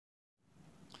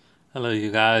Hello,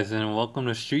 you guys, and welcome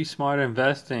to Street Smart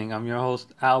Investing. I'm your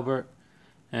host, Albert,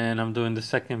 and I'm doing the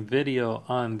second video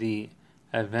on the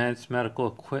advanced medical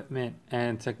equipment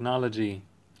and technology.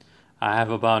 I have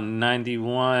about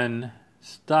 91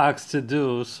 stocks to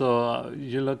do, so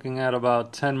you're looking at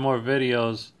about 10 more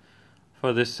videos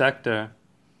for this sector.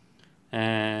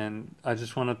 And I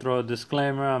just want to throw a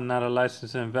disclaimer: I'm not a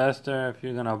licensed investor. If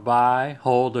you're going to buy,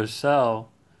 hold, or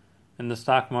sell in the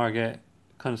stock market,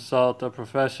 consult a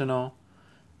professional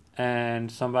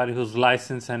and somebody who's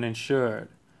licensed and insured.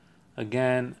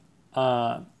 Again,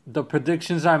 the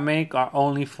predictions I make are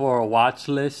only for a watch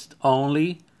list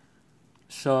only.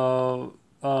 So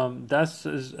that's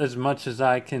as much as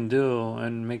I can do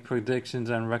and make predictions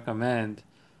and recommend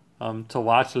to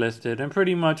watch listed. And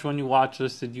pretty much when you watch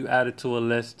listed, you add it to a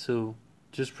list to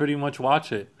just pretty much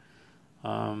watch it.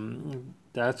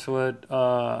 That's what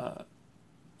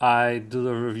I do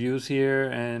the reviews here,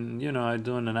 and I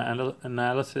do an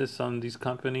analysis on these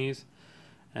companies,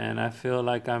 and I feel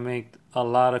like I make a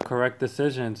lot of correct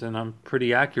decisions, and I'm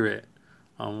pretty accurate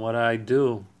on what I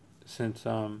do, since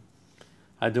I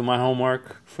do my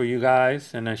homework for you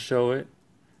guys and I show it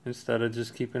instead of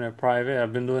just keeping it private.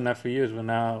 I've been doing that for years, but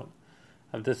now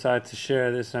I've decided to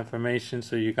share this information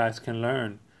so you guys can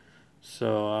learn.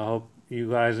 So I hope you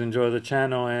guys enjoy the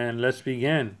channel, and let's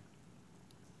begin.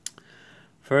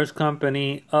 First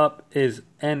company up is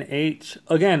NH.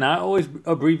 Again, I always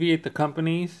abbreviate the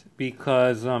companies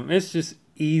because it's just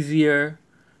easier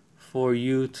for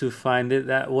you to find it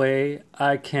that way.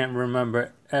 I can't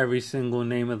remember every single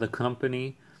name of the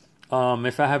company.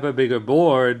 If I have a bigger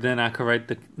board, then I could write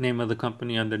the name of the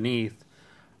company underneath.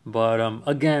 But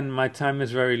again, my time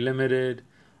is very limited.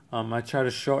 I try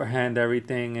to shorthand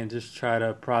everything and just try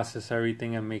to process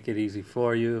everything and make it easy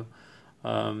for you.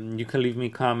 You can leave me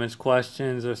comments,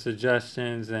 questions, or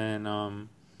suggestions, and I'll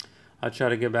try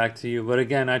to get back to you. But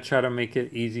again, I try to make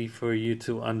it easy for you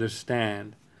to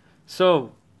understand.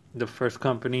 So, the first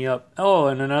company up. Oh,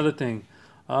 and another thing,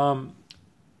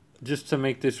 just to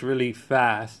make this really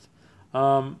fast,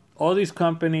 all these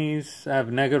companies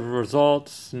have negative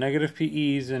results, negative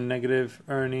PEs, and negative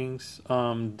earnings.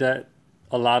 Debt,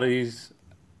 a lot of these,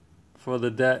 for the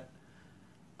debt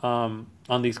on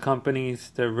these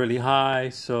companies, they're really high.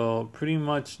 So pretty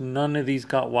much none of these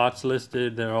got watch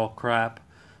listed. They're all crap.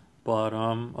 But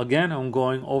again, I'm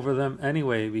going over them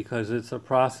anyway because it's a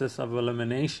process of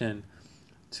elimination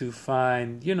to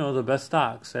find, the best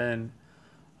stocks. And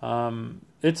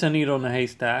it's a needle in a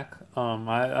haystack.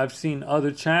 I've seen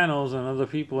other channels and other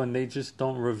people, and they just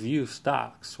don't review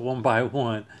stocks one by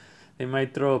one. They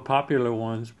might throw popular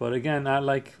ones, but again, I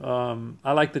like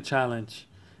the challenge,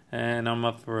 and I'm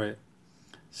up for it.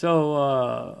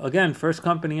 So again, first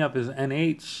company up is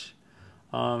NH.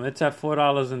 It's at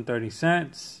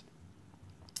 $4.30.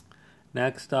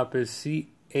 Next up is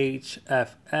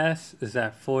CHFS, is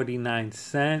at 49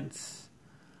 cents.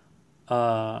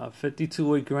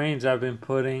 52-week range I've been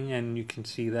putting, and you can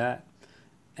see that.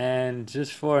 And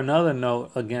just for another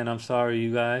note, again, I'm sorry,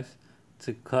 you guys,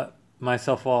 to cut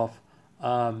myself off.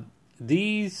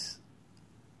 These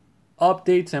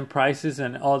updates and prices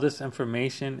and all this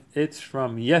information, it's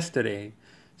from yesterday.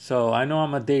 So I know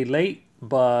I'm a day late,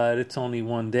 but it's only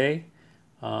one day.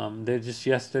 They're just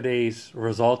yesterday's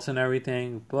results and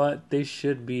everything, but they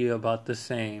should be about the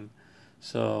same.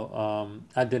 So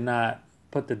I did not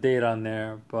put the date on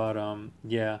there, but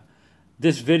yeah.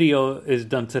 This video is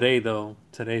done today though.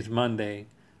 Today's Monday,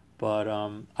 but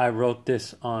I wrote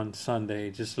this on Sunday,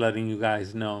 just letting you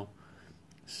guys know.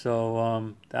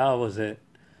 So that was it.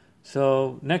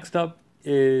 So next up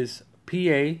is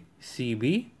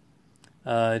PACB.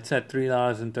 It's at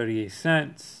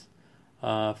 $3.38.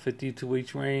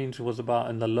 52-week range was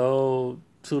about in the low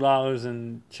 $2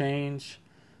 and change.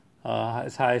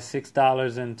 As high as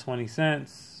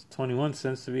 $6.20, 21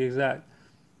 cents to be exact.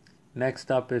 Next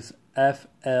up is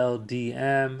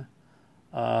FLDM.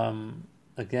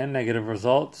 Again, negative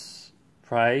results.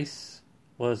 Price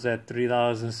was at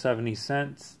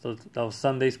 $3.70. That was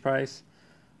Sunday's price.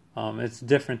 It's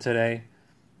different today.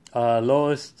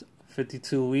 Lowest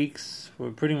 52 weeks for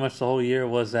pretty much the whole year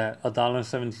was at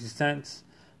 $1.70.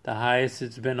 The highest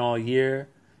it's been all year,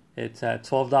 it's at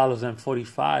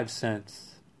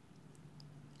 $12.45.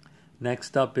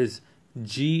 Next up is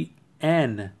GNMK.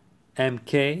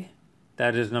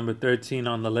 That is number 13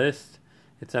 on the list.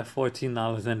 It's at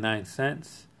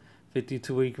 $14.09.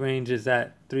 52-week range is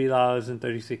at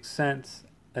 $3.36.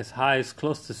 As high as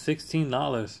close to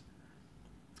 $16.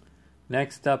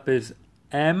 Next up is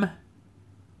M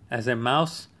as a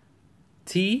mouse,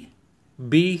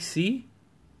 TBC.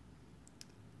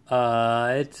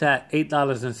 It's at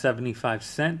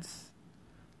 $8.75.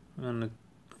 I'm gonna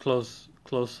close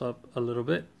up a little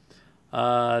bit.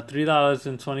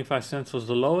 $3.25 was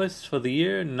the lowest for the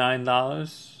year.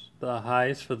 $9 the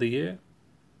highest for the year.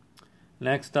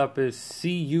 Next up is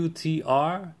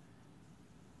CUTR.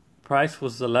 Price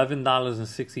was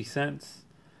 $11.60,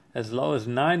 as low as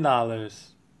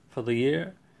 $9 for the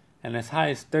year, and as high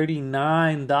as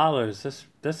 $39.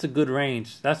 That's a good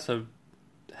range. That's a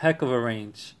heck of a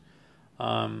range.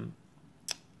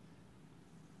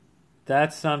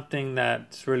 That's something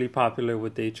that's really popular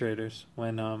with day traders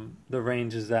when the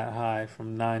range is that high,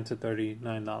 from $9 to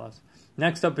 $39.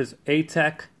 Next up is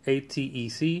ATEC,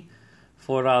 ATEC,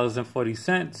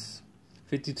 $4.40.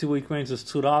 52-week range was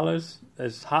 $2,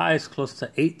 as high as close to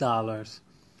 $8.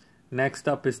 Next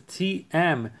up is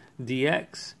TMDX,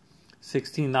 $16.78.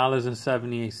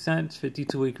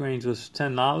 52-week range was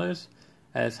 $10,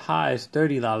 as high as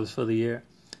 $30 for the year.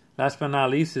 Last but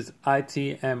not least is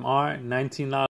ITMR, $19.